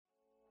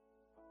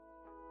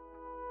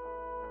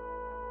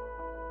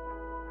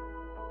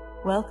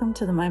Welcome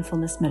to the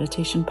Mindfulness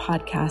Meditation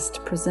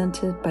Podcast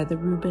presented by the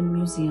Rubin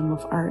Museum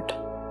of Art.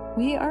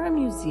 We are a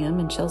museum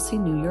in Chelsea,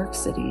 New York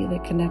City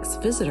that connects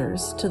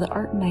visitors to the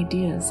art and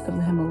ideas of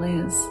the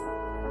Himalayas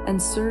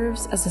and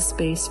serves as a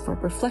space for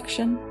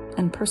reflection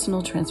and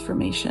personal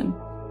transformation.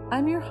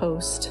 I'm your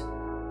host,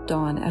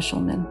 Dawn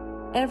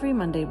Eshelman. Every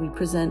Monday we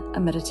present a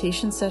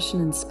meditation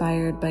session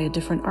inspired by a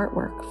different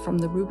artwork from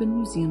the Rubin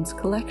Museum's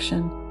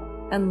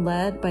collection and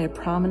led by a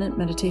prominent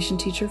meditation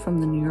teacher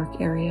from the New York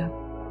area.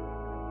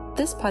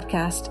 This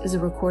podcast is a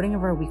recording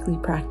of our weekly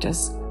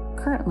practice,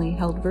 currently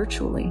held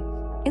virtually.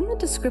 In the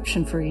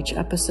description for each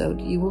episode,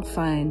 you will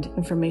find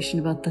information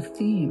about the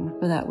theme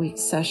for that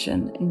week's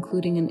session,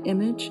 including an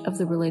image of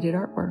the related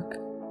artwork.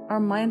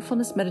 Our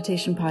Mindfulness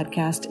Meditation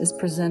Podcast is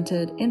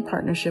presented in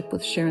partnership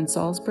with Sharon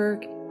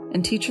Salzberg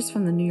and teachers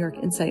from the New York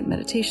Insight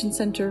Meditation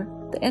Center,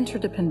 the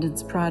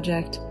Interdependence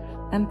Project,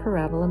 and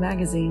Parabola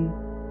Magazine.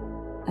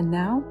 And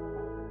now,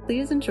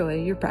 please enjoy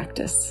your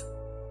practice.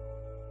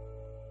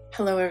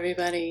 Hello,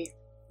 everybody.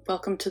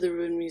 Welcome to the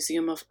Rubin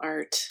Museum of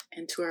Art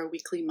and to our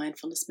weekly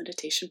mindfulness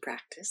meditation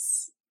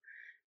practice.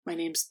 My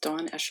name's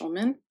Dawn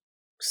Eshelman.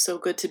 So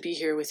good to be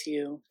here with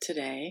you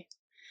today.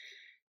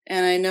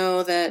 And I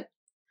know that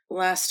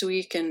last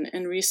week and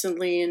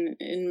recently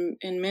in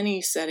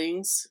many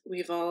settings,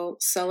 we've all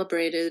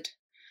celebrated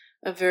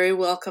a very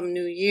welcome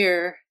new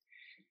year.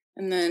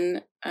 And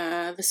then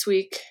this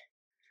week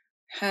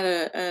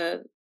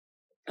had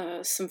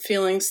some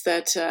feelings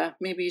that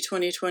maybe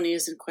 2020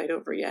 isn't quite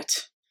over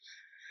yet.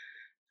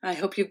 I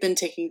hope you've been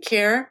taking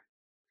care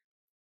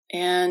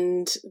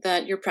and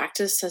that your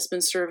practice has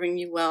been serving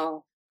you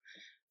well.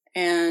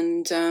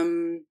 And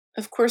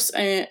of course,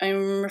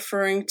 I'm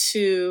referring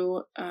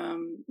to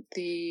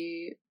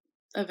the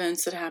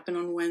events that happened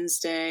on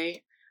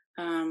Wednesday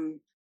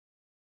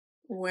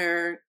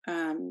where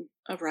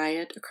a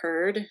riot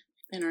occurred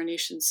in our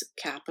nation's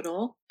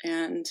capital.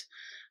 And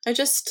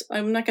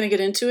I'm not going to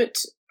get into it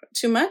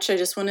too much. I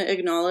just want to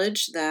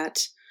acknowledge that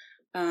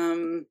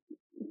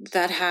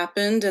that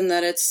happened and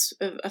that it's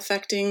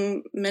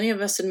affecting many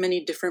of us in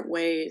many different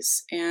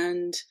ways.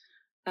 And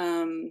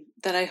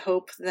that I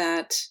hope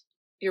that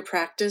your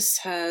practice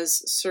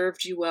has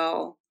served you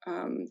well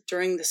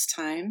during this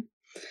time.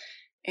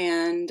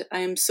 And I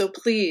am so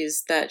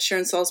pleased that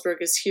Sharon Salzberg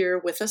is here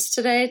with us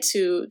today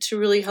to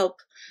really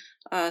help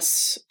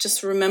us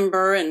just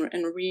remember and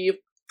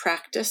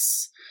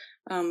re-practice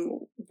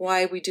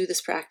why we do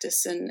this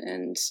practice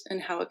and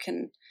how it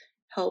can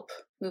help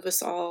move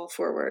us all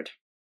forward.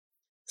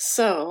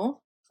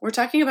 So we're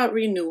talking about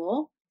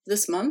renewal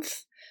this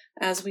month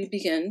as we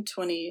begin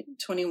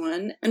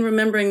 2021, and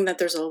remembering that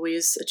there's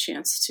always a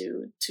chance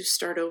to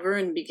start over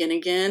and begin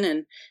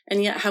again,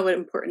 and yet how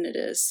important it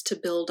is to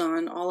build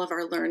on all of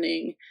our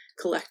learning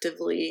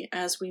collectively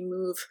as we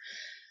move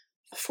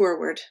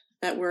forward,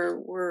 that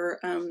we're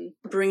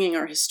bringing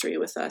our history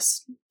with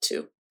us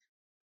too.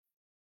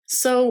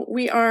 So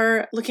we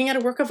are looking at a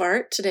work of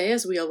art today,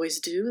 as we always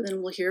do.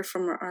 Then we'll hear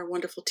from our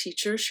wonderful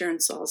teacher, Sharon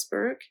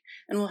Salzberg,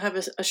 and we'll have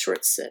a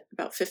short sit,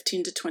 about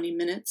 15 to 20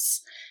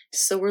 minutes.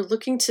 So we're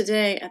looking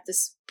today at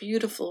this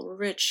beautiful,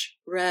 rich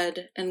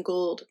red and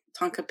gold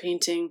Thangka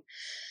painting.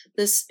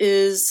 This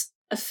is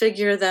a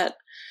figure that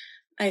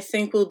I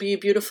think will be a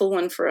beautiful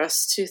one for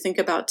us to think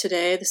about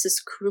today. This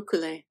is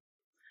Kurukule,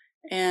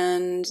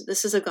 and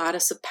this is a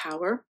goddess of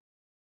power,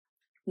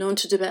 known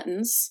to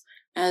Tibetans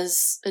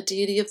as a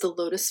deity of the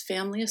lotus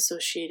family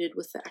associated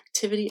with the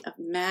activity of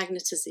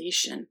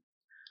magnetization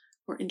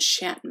or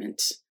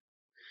enchantment.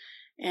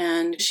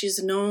 And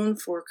she's known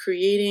for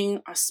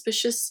creating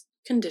auspicious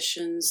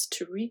conditions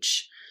to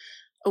reach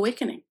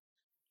awakening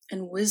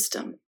and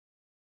wisdom.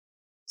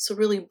 So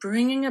really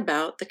bringing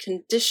about the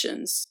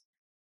conditions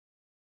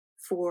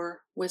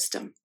for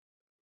wisdom.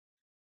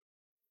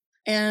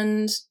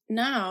 And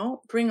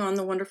now bring on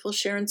the wonderful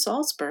Sharon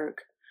Salzberg,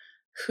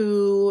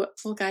 who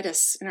will guide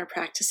us in our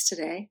practice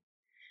today.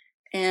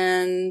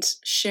 And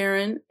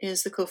Sharon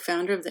is the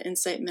co-founder of the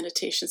Insight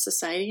Meditation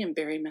Society in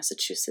Barre,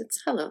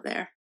 Massachusetts. Hello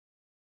there.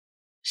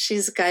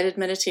 She's guided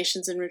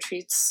meditations and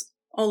retreats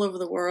all over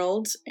the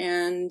world,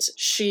 and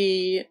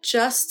she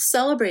just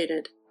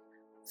celebrated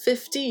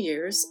 50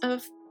 years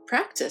of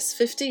practice,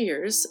 50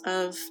 years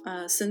of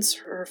since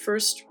her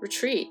first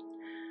retreat.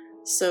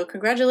 So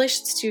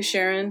congratulations to you,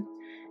 Sharon.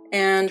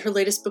 And her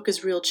latest book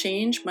is Real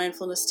Change,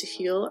 Mindfulness to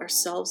Heal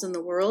Ourselves and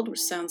the World, which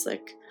sounds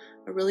like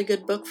a really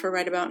good book for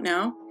right about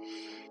now.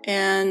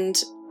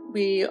 And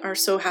we are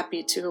so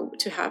happy to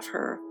have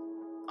her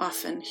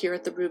often here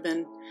at the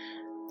Rubin.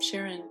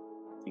 Sharon,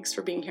 thanks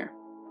for being here.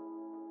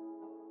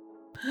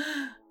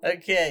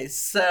 Okay,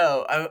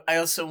 so I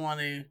also want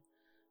to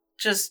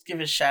just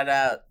give a shout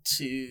out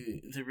to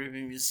the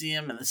Rubin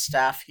Museum and the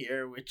staff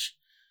here, which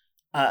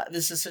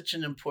this is such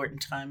an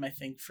important time, I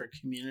think, for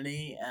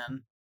community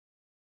and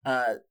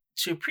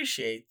to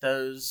appreciate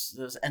those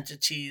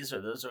entities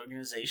or those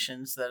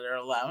organizations that are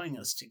allowing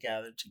us to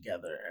gather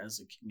together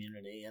as a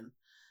community and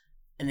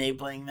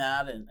enabling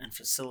that and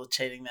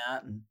facilitating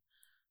that, and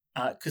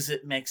because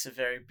it makes a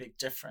very big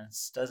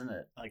difference, doesn't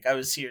it? Like I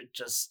was here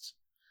just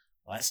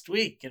last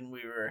week, and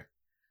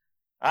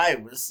I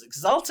was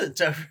exultant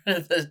over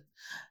the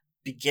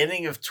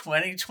beginning of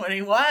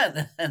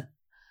 2021. And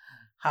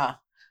huh.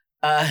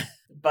 Uh,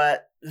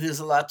 but there's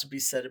a lot to be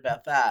said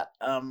about that.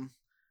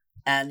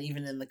 And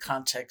even in the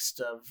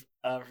context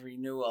of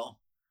renewal,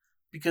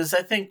 because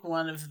I think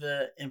one of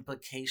the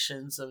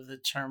implications of the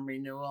term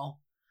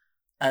renewal,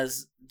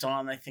 as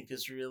Dawn, I think,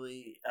 is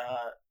really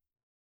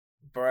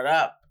brought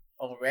up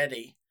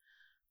already,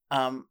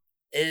 um,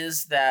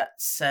 is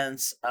that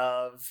sense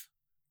of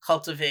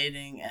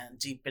cultivating and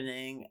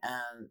deepening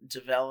and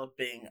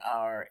developing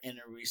our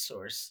inner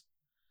resource.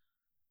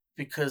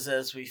 Because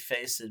as we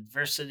face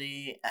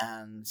adversity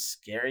and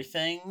scary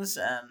things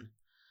and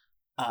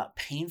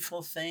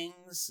painful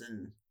things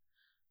and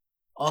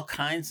all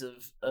kinds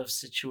of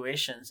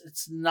situations,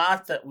 it's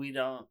not that we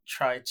don't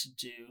try to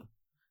do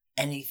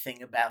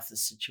anything about the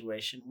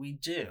situation. We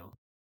do.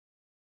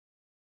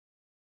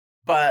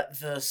 But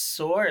the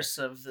source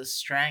of the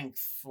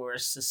strength for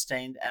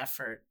sustained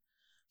effort,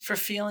 for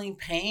feeling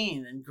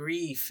pain and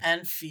grief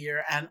and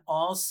fear, and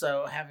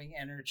also having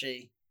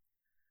energy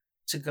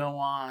to go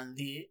on,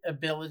 the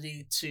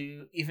ability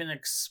to even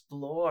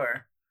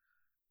explore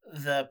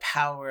the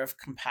power of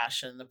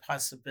compassion, the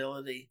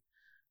possibility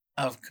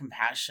of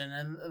compassion,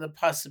 and the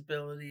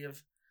possibility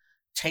of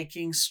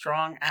taking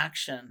strong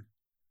action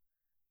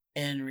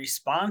in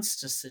response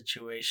to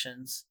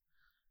situations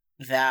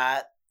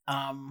that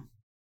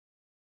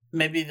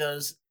maybe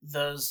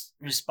those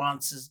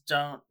responses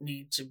don't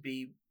need to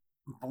be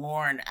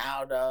born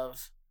out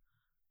of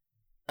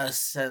a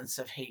sense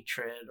of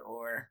hatred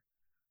or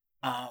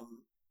um,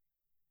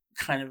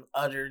 kind of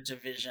utter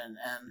division,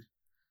 and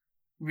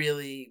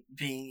really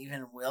being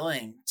even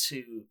willing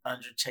to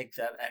undertake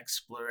that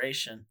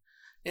exploration.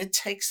 It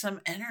takes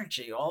some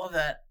energy. All of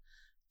that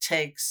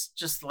takes,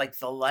 just like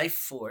the life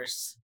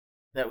force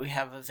that we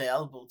have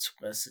available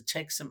to us, it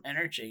takes some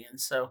energy. And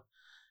so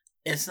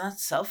it's not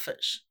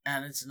selfish,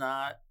 and it's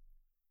not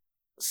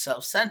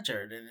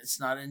self-centered, and it's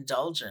not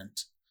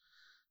indulgent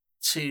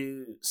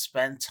to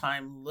spend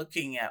time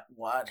looking at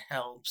what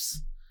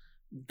helps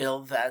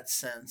build that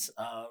sense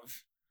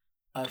of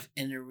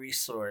inner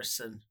resource.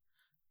 And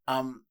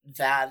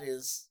that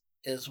is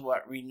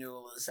what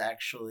renewal is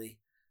actually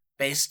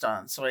based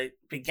on. So I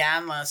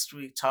began last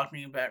week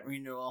talking about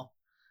renewal,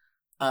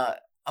 uh,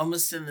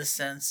 almost in the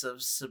sense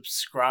of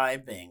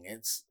subscribing.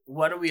 It's,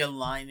 what are we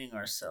aligning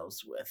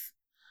ourselves with?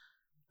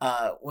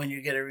 When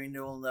you get a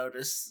renewal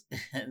notice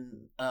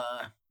in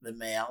the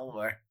mail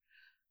or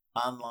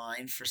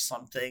online for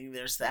something,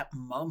 there's that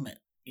moment,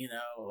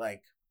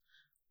 like,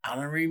 I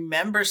don't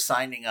remember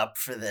signing up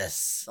for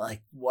this.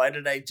 Like, why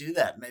did I do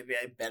that? Maybe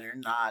I better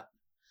not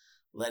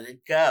let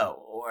it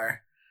go.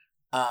 Or,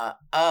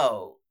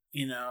 oh,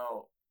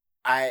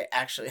 I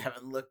actually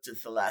haven't looked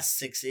at the last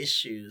 6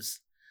 issues.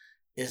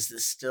 Is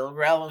this still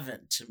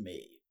relevant to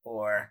me?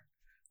 Or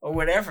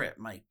whatever it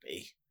might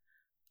be.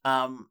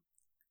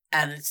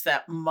 And it's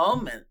that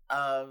moment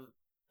of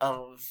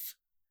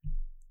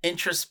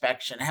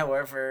introspection,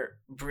 however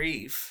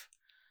brief,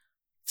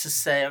 to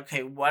say,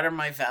 okay, what are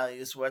my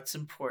values? What's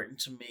important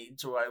to me?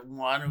 Do I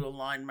want to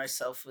align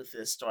myself with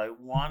this? Do I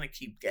want to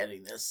keep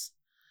getting this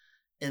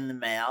in the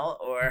mail?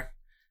 Or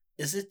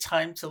is it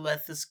time to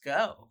let this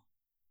go?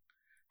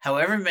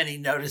 However many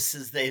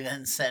notices they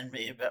then send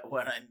me about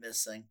what I'm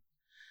missing.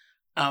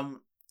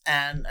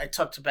 And I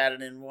talked about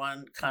it in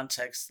one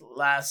context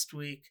last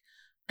week.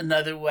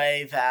 Another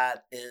way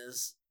that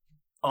is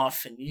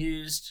often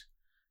used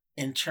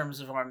in terms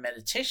of our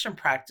meditation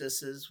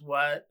practice is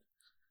what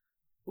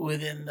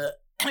within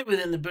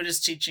the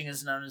Buddhist teaching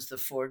is known as the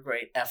Four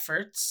Great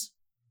Efforts.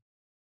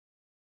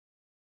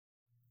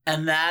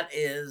 And that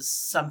is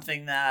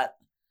something that,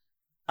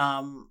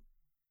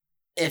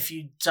 if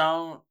you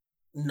don't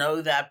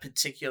know that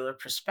particular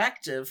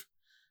perspective,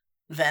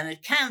 then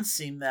it can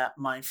seem that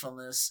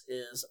mindfulness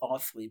is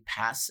awfully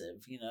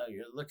passive.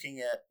 You're looking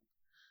at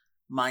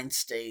mind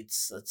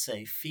states, let's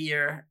say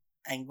fear,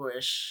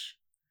 anguish,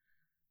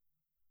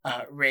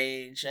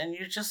 rage, and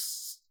you're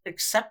just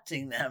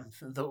accepting them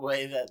the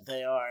way that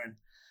they are.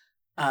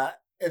 And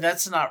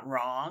that's not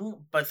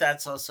wrong, but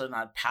that's also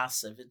not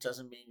passive. It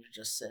doesn't mean you're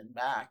just sitting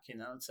back,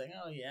 and saying,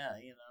 oh yeah,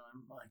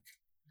 I'm like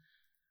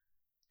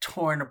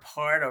torn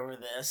apart over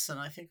this, and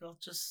I think I'll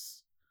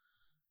just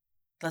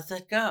let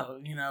that go,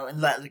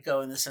 and let it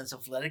go in the sense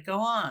of let it go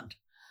on.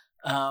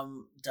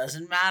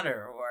 Doesn't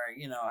matter. Or,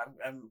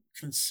 I'm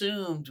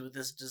consumed with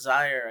this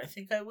desire. I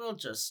think I will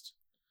just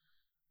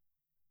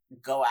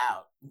go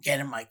out, get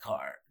in my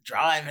car,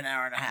 drive an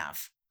hour and a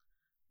half,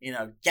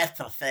 get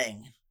the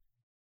thing,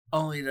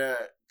 only to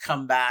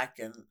come back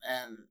and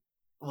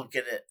look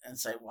at it and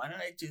say, why did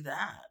I do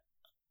that?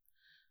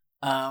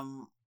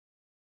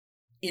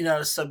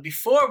 So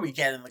before we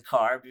get in the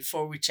car,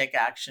 before we take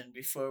action,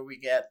 before we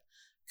get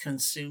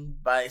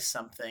consumed by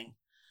something,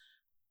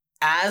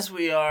 as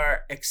we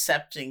are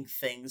accepting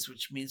things,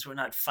 which means we're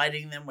not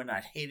fighting them, we're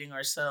not hating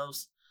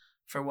ourselves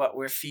for what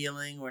we're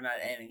feeling, we're not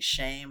adding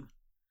shame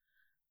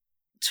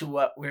to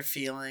what we're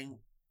feeling,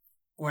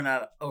 we're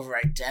not over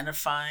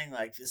identifying,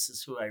 like, this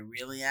is who I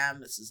really am.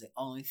 This is the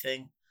only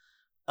thing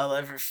I'll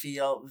ever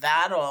feel.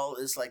 That all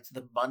is like the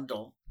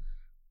bundle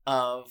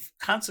of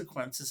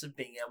consequences of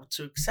being able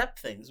to accept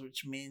things,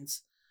 which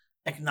means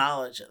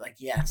acknowledge it. Like,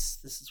 yes,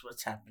 this is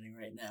what's happening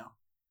right now.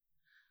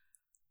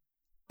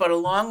 But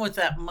along with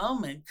that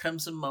moment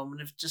comes a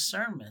moment of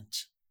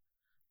discernment.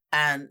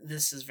 And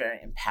this is very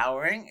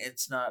empowering.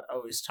 It's not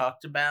always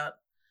talked about.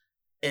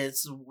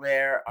 It's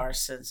where our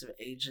sense of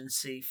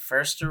agency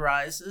first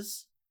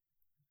arises,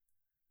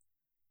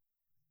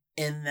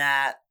 in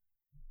that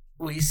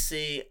we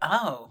see,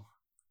 oh,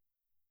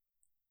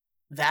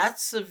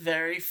 that's a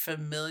very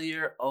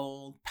familiar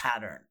old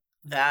pattern.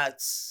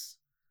 That's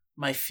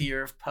my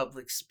fear of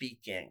public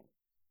speaking.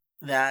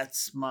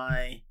 That's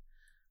my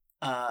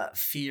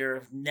fear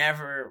of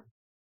never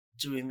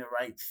doing the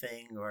right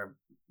thing or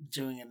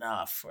doing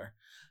enough. Or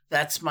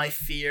that's my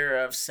fear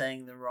of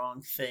saying the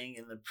wrong thing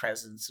in the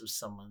presence of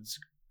someone's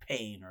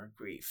pain or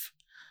grief.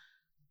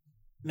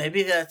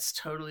 Maybe that's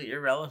totally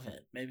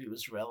irrelevant. Maybe it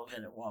was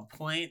relevant at one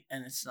point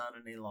and it's not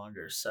any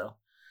longer. So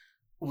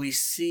we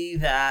see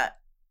that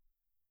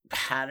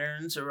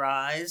patterns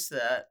arise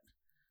that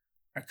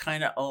are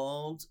kind of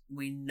old.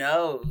 We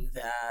know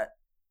that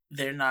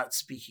they're not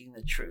speaking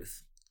the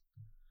truth.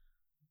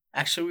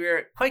 Actually, we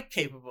are quite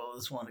capable,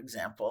 as one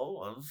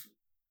example, of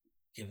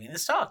giving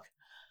this talk,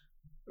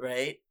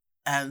 right?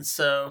 And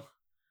so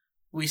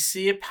we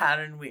see a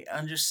pattern we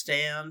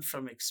understand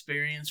from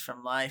experience,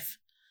 from life.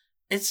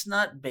 It's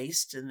not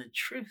based in the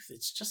truth.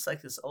 It's just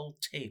like this old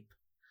tape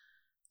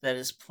that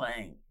is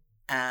playing,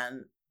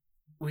 and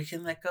we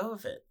can let go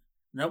of it.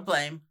 No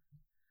blame.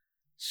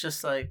 It's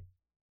just like,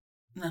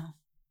 no,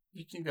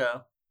 you can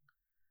go.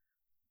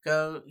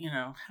 Go,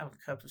 have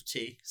a cup of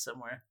tea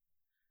somewhere.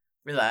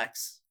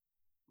 Relax.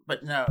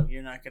 But no,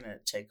 you're not going to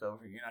take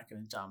over. You're not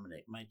going to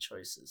dominate my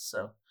choices.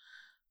 So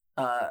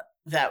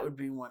that would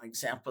be one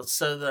example.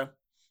 So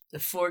the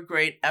four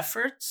great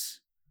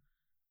efforts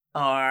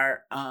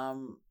are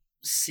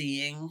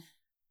seeing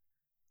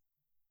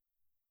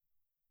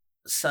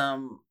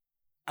some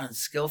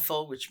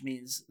unskillful, which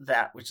means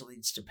that which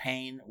leads to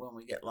pain when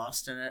we get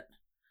lost in it.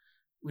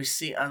 We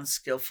see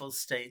unskillful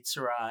states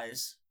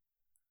arise.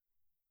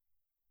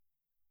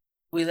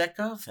 We let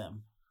go of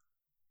them.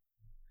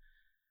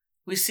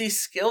 We see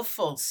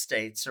skillful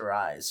states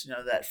arise.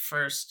 That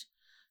first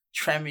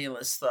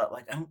tremulous thought,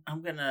 like,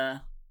 I'm going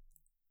to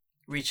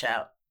reach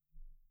out.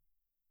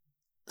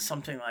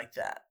 Something like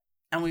that.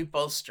 And we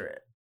bolster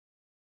it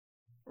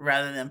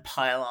rather than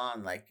pile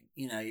on, like,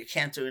 you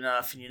can't do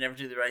enough and you never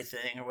do the right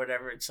thing or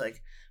whatever. It's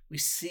like we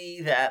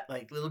see that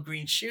like little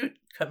green shoot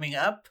coming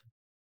up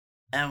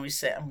and we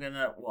say, I'm going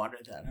to water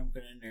that. I'm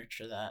going to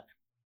nurture that.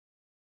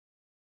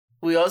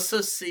 We also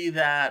see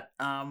that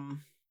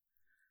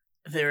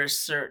there are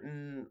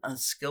certain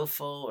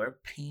unskillful or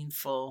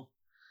painful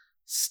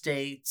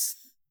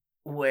states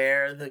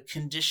where the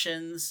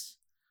conditions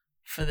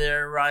for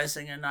their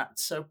arising are not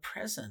so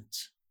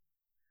present.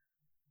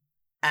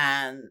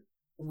 And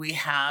we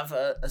have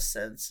a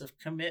sense of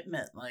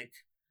commitment. Like,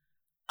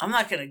 I'm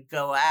not going to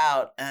go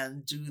out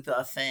and do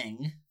the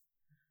thing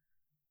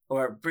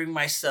or bring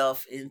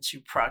myself into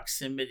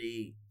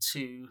proximity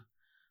to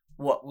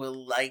what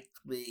will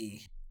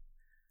likely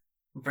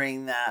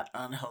bring that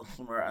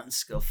unwholesome or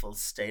unskillful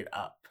state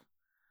up.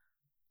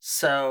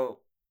 So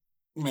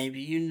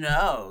maybe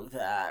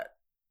that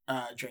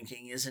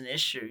drinking is an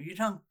issue. You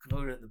don't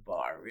go to the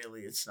bar,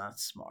 really. It's not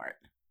smart.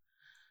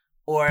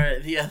 Or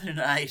the other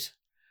night,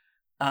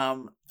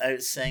 I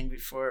was saying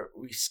before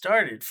we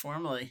started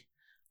formally,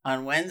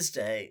 on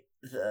Wednesday,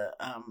 the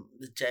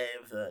day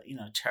of the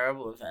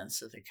terrible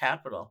events at the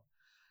Capitol,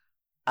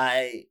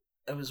 I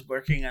was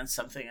working on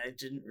something. I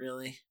didn't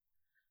really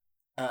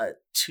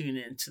tune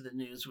into the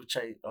news, which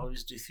I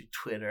always do through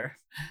Twitter,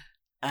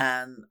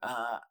 and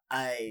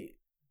I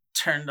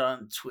turned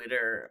on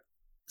Twitter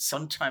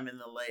sometime in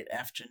the late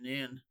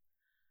afternoon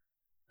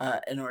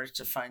in order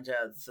to find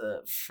out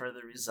the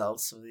further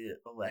results of the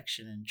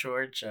election in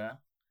Georgia.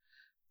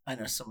 I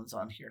know someone's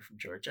on here from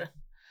Georgia.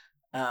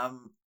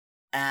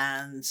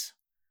 And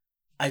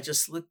I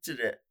just looked at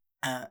it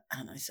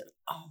and I said,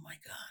 oh my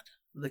God,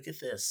 look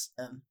at this.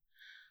 And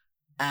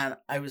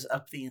I was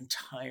up the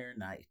entire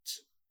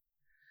night,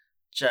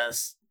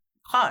 just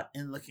caught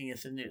in looking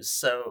at the news.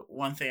 So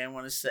one thing I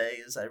want to say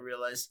is I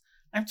realized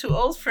I'm too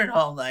old for an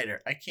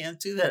all-nighter. I can't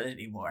do that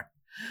anymore.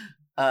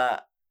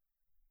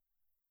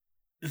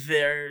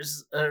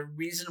 There's a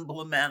reasonable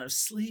amount of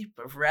sleep,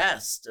 of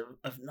rest,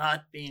 of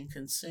not being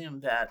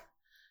consumed that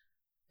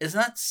is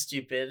not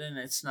stupid, and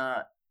it's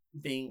not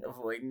being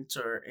avoidant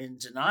or in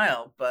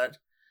denial, but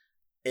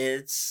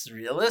it's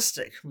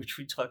realistic, which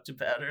we talked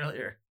about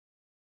earlier.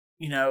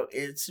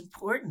 It's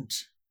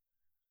important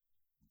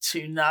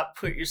to not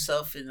put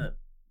yourself in a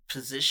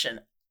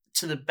position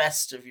to the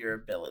best of your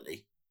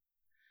ability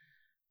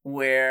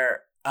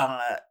where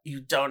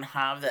you don't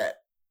have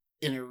that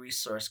inner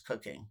resource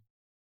cooking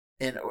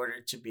in order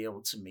to be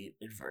able to meet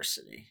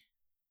adversity.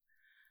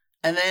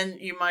 And then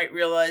you might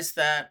realize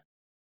that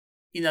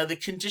the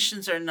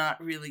conditions are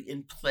not really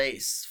in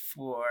place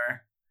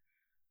for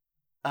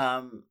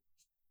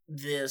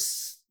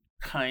this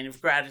kind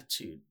of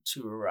gratitude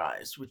to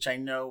arise, which I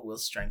know will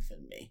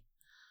strengthen me.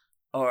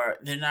 Or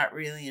they're not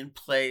really in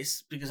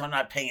place because I'm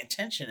not paying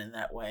attention in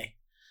that way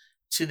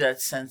to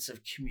that sense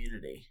of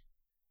community,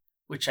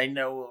 which I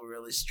know will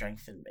really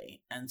strengthen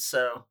me. And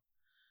so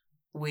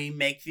we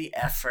make the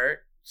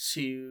effort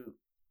to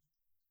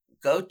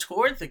go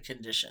toward the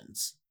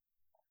conditions,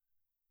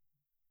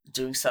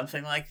 doing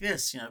something like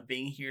this,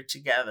 being here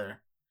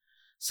together.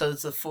 So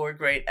it's the four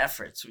great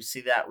efforts. We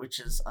see that which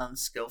is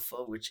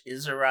unskillful, which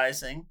is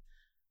arising.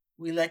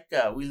 We let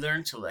go. We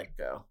learn to let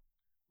go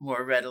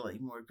more readily,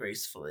 more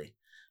gracefully.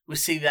 We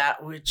see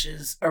that which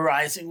is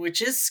arising,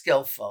 which is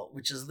skillful,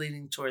 which is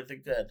leading toward the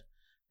good,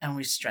 and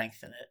we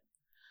strengthen it.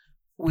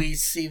 We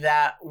see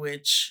that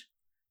which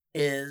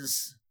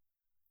is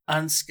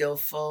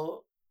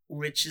unskillful,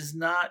 which is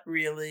not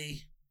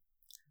really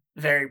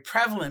very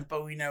prevalent,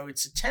 but we know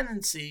it's a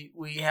tendency.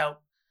 We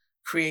help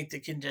create the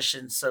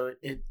conditions so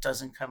it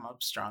doesn't come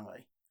up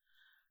strongly.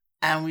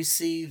 And we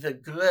see the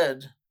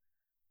good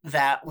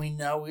that we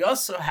know we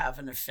also have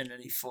an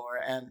affinity for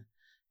and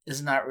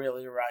is not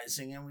really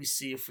arising, and we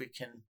see if we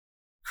can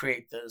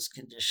create those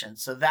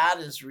conditions. So that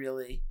is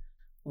really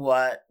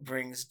what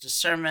brings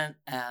discernment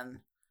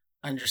and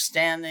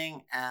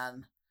understanding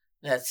and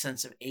that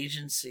sense of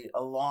agency,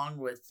 along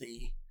with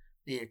the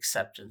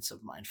acceptance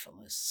of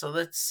mindfulness. So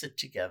let's sit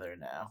together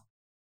now.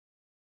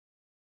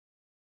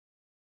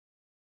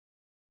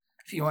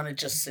 If you want to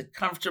just sit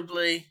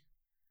comfortably,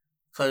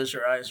 close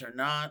your eyes or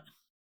not.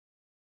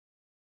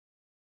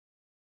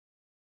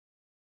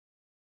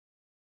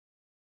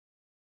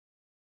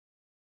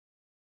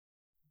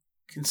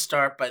 You can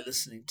start by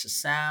listening to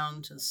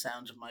sound, the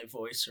sound of my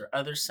voice or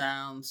other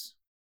sounds.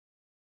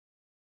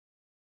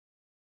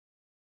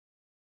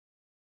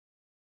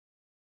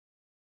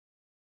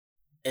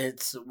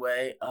 It's a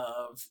way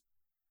of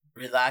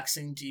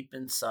relaxing deep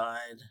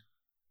inside,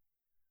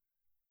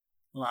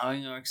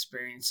 allowing our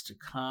experience to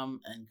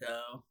come and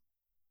go.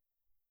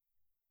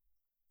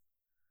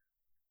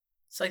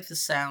 It's like the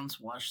sounds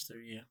wash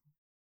through you.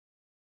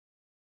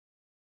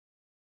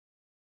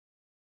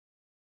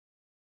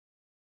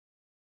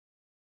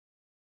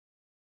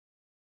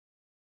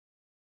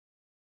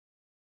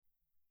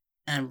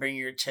 And bring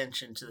your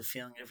attention to the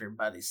feeling of your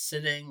body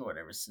sitting,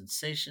 whatever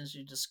sensations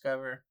you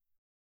discover.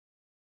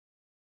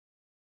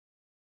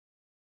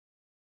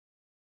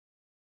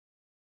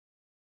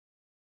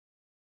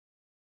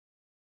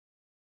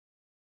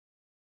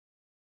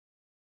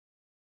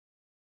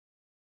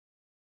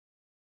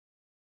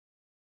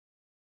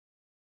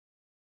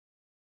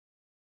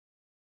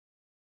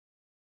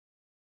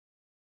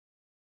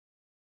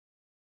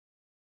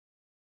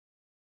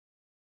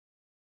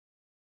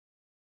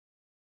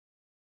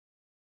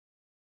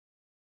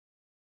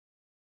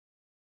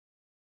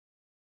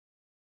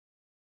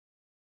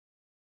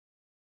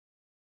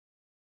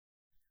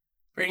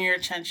 Bring your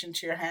attention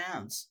to your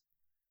hands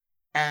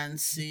and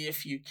see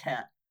if you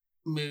can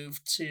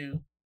move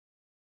to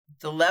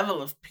the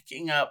level of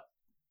picking up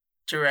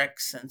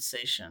direct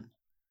sensation,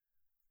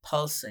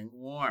 pulsing,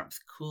 warmth,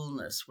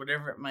 coolness,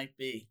 whatever it might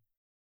be.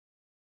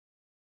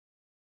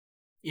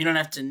 You don't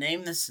have to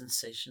name the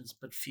sensations,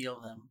 but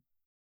feel them.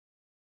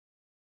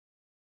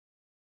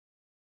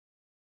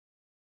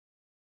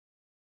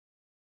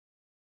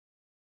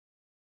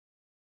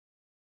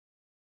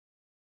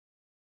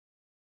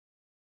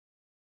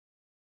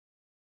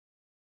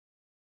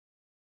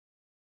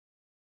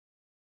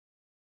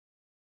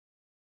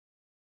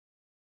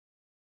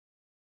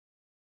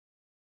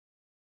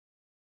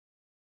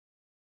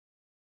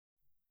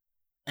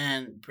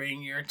 And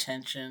bring your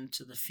attention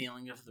to the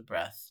feeling of the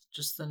breath,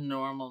 just the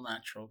normal,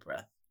 natural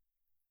breath,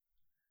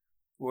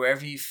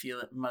 wherever you feel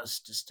it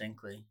most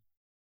distinctly.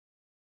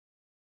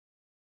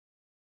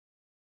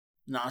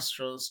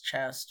 Nostrils,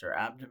 chest, or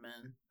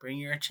abdomen. Bring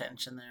your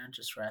attention there and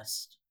just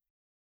rest.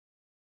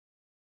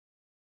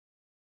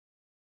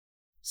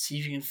 See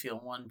if you can feel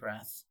one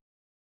breath.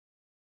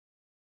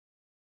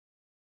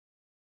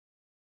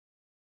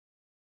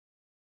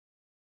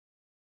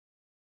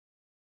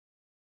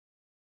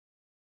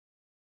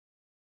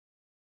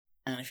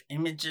 And if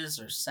images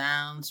or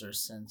sounds or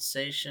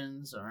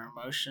sensations or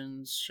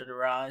emotions should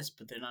arise,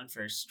 but they're not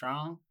very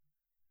strong,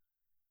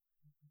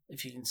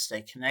 if you can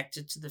stay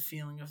connected to the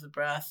feeling of the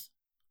breath,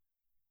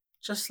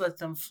 just let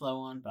them flow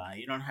on by.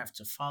 You don't have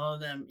to follow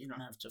them. You don't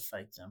have to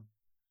fight them.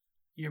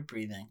 You're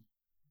breathing.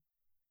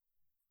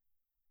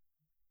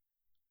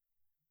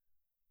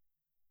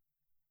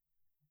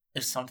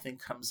 If something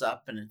comes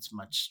up and it's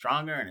much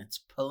stronger and it's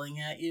pulling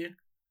at you,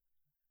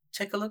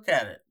 take a look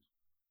at it.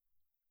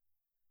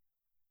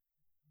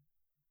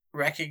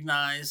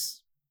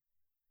 Recognize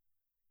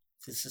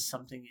this is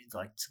something you'd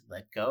like to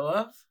let go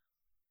of,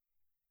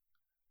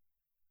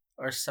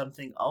 or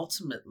something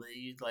ultimately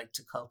you'd like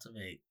to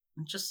cultivate.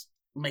 And just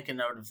make a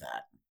note of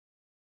that.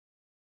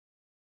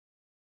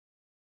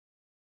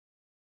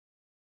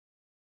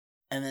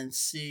 And then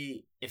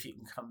see if you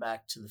can come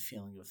back to the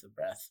feeling of the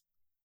breath.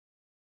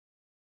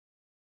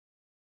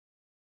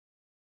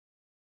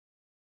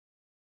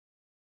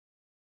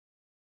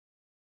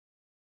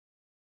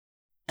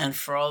 And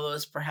for all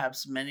those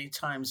perhaps many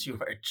times you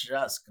are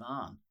just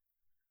gone,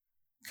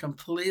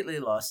 completely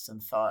lost in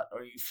thought,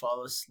 or you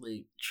fall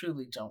asleep,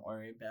 truly don't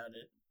worry about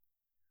it.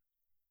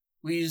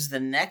 We use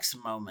the next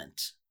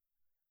moment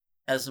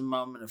as a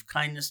moment of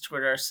kindness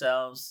toward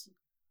ourselves,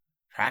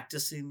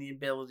 practicing the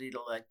ability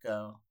to let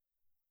go,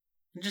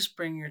 and just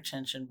bring your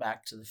attention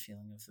back to the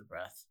feeling of the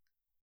breath.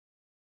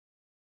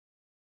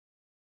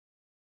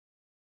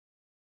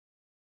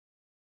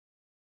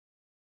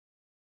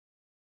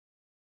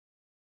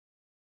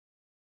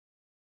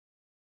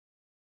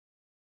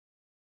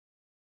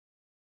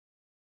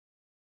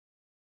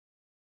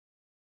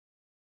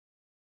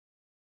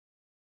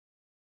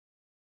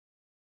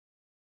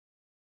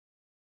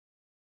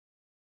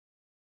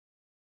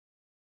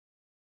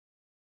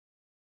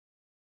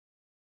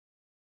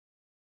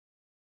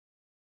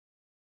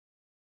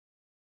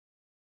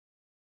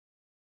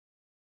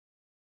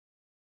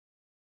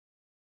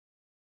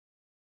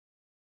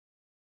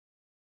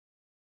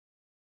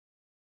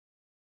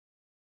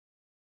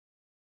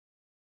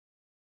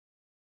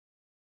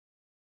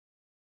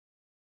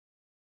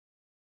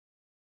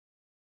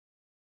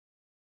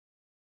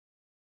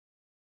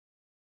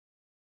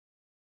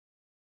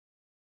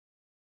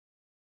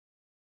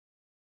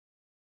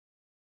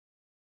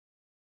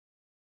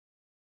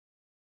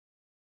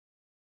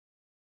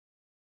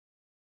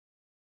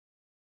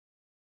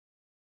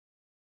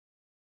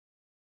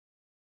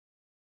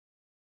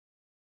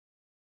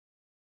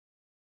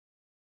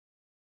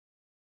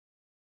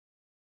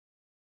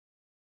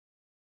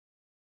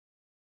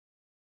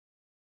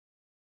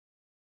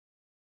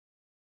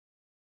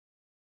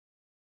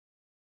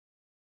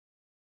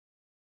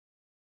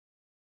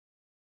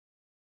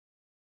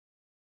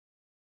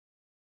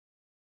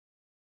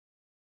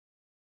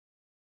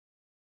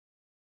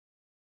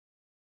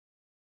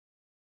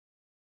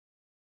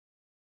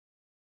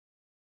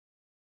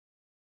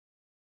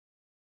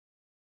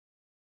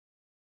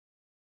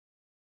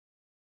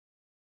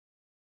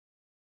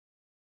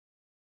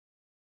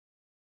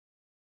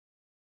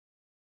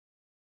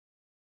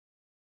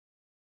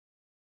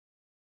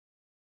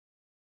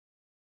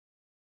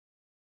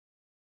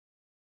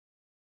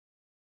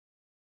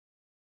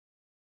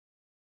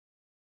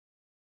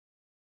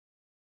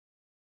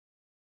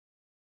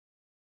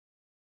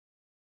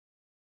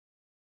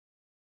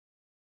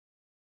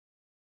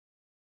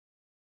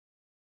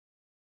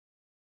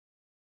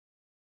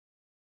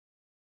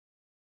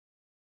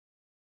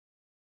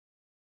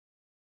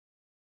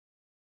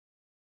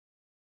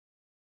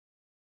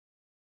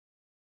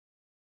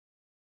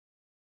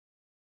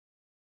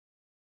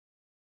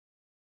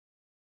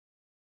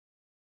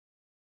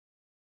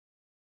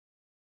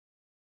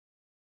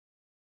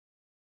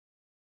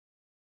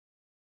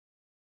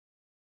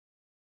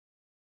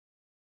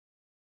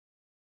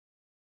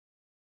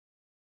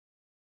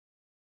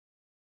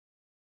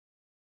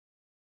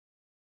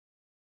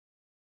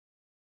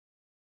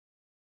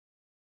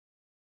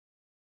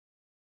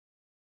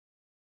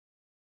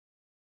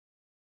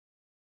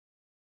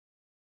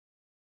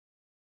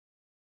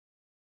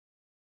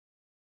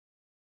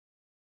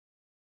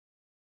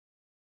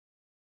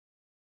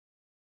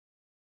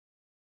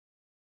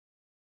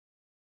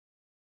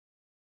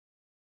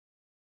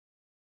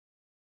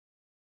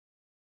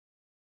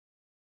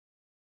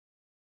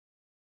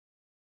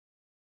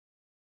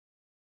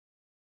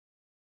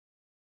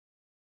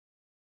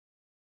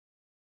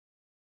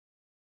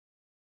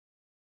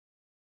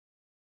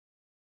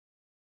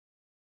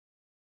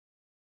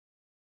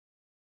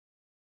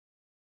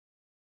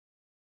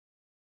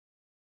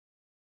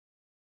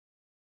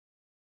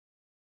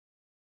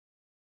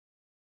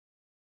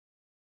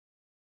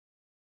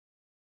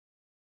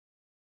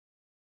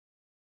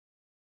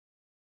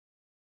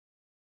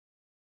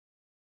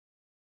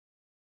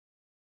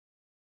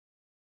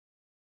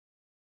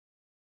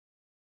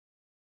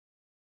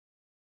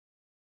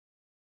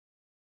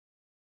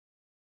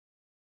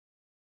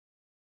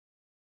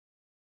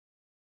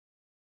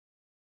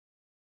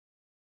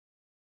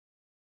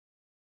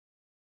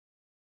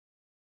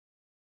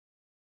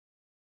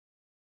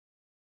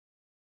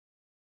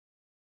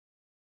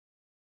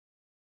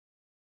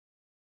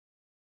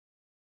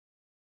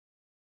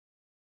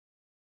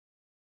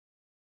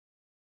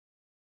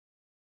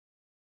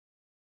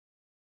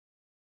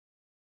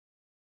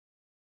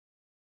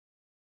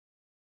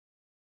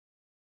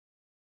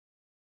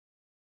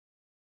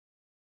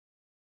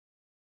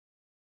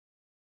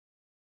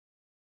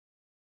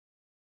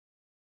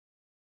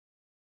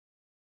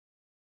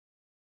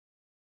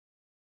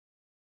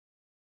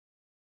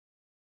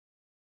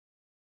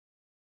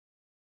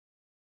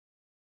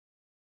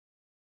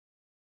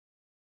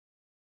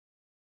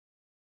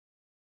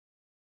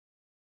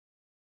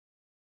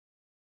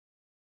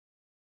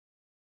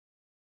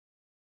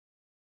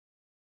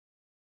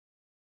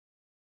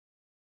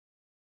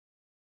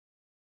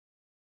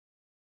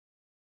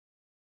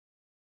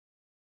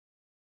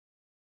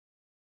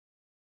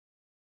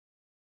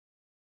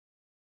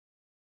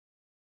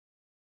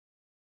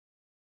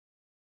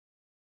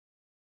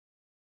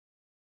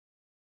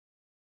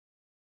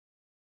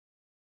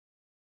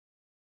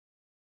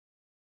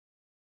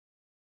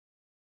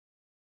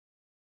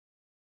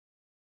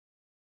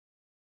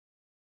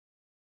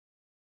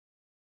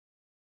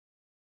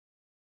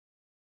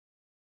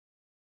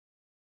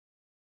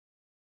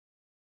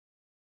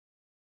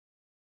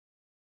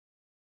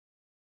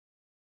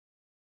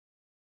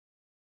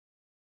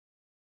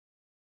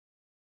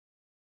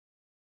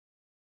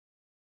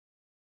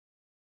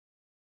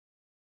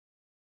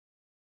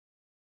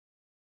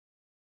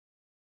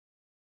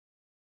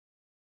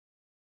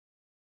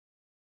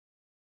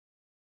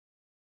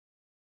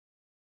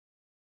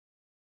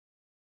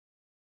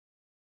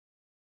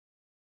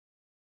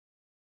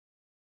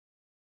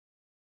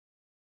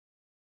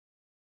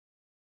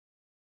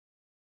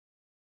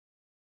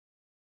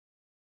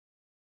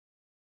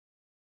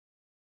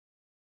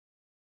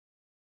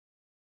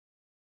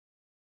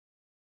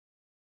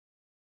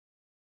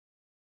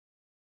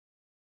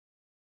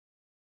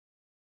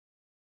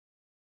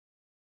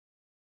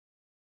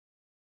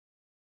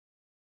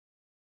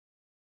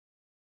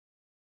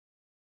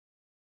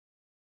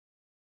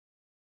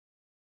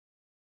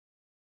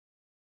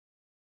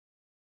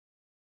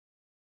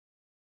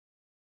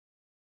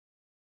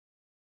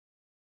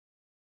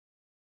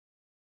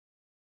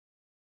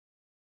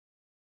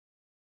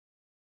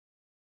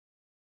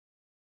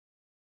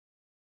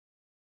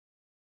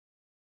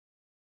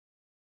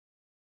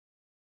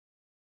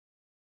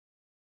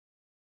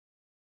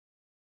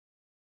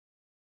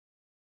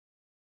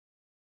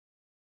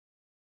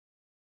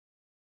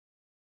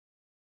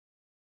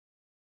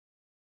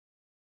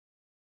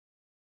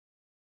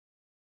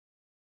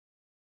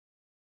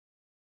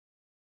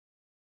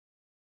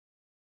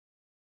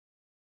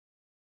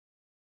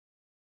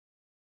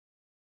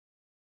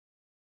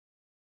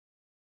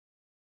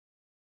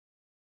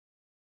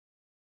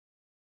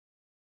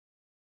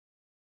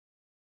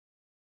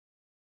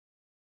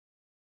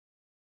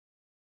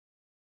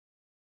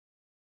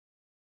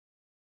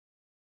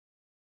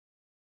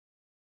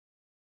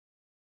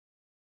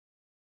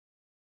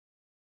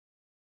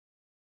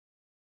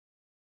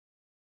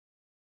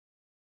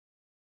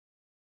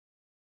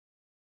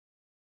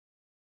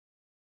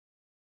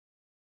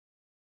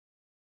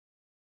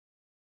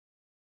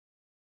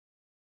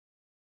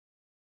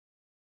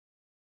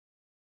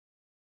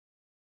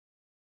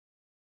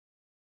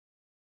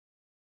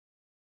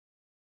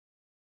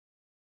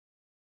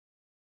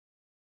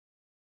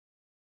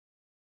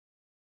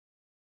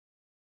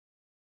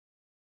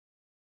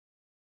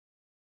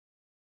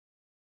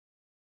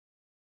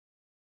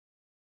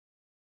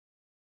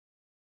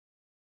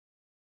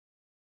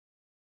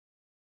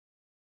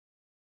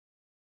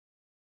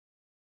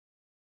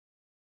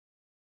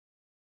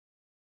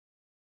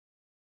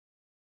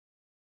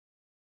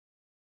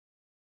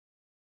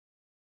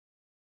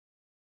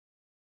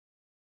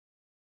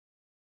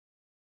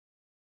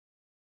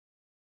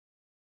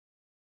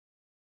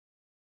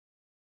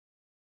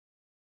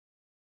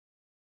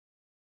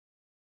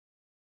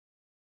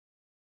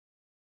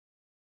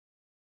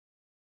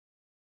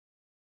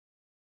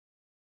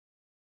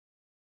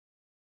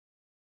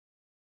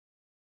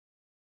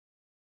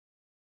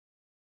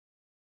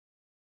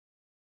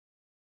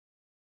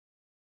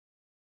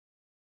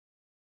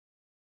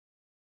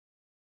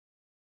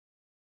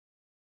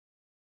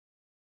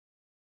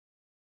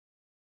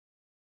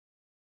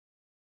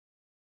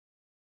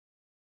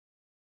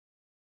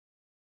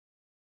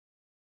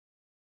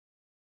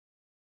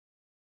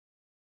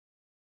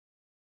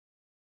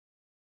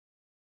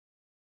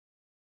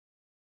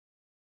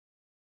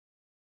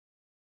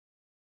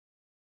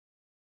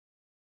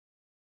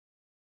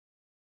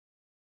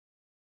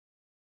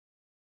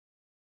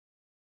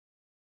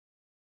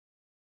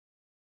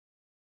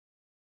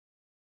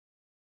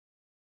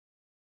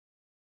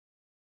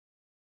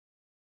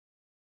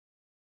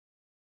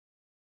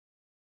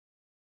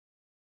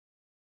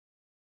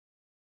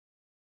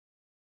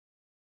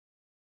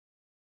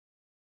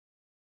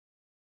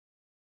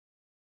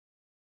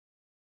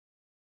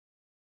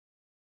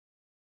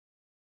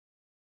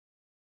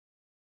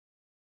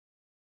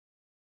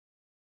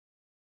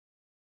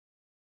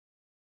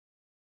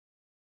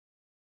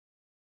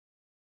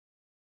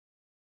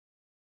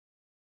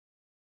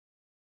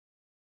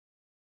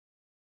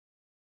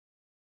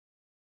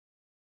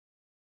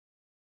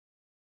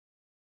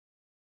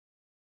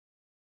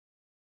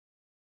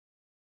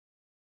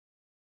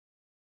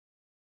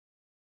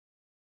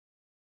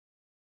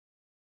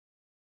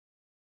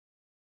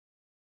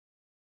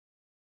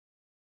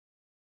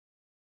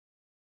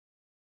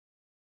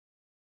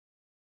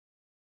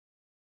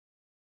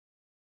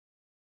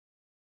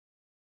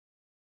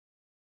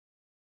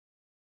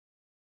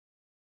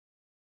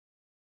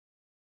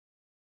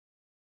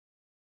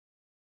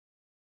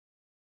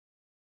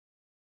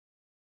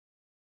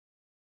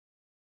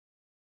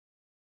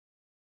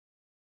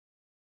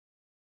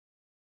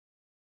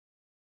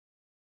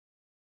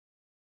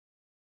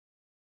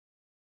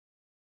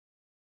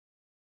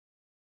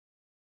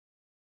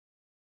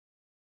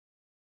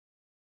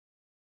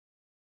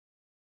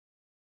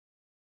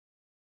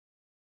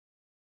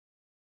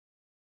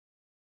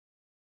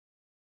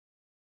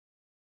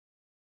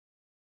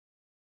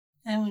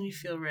 And when you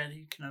feel ready,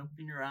 you can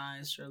open your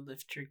eyes or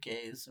lift your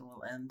gaze, and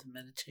we'll end the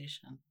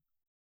meditation.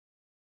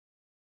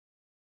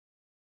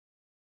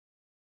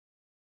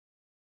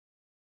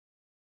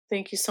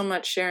 Thank you so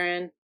much,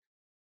 Sharon.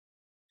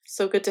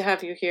 So good to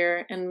have you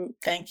here. And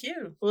thank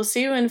you. We'll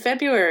see you in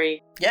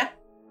February. Yeah.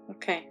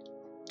 Okay.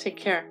 Take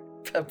care.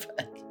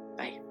 Bye-bye.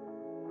 Bye.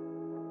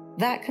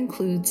 That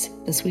concludes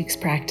this week's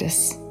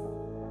practice.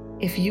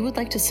 If you would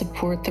like to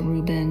support the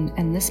Rubin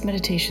and this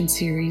meditation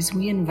series,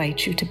 we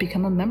invite you to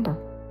become a member.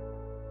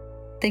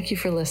 Thank you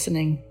for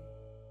listening.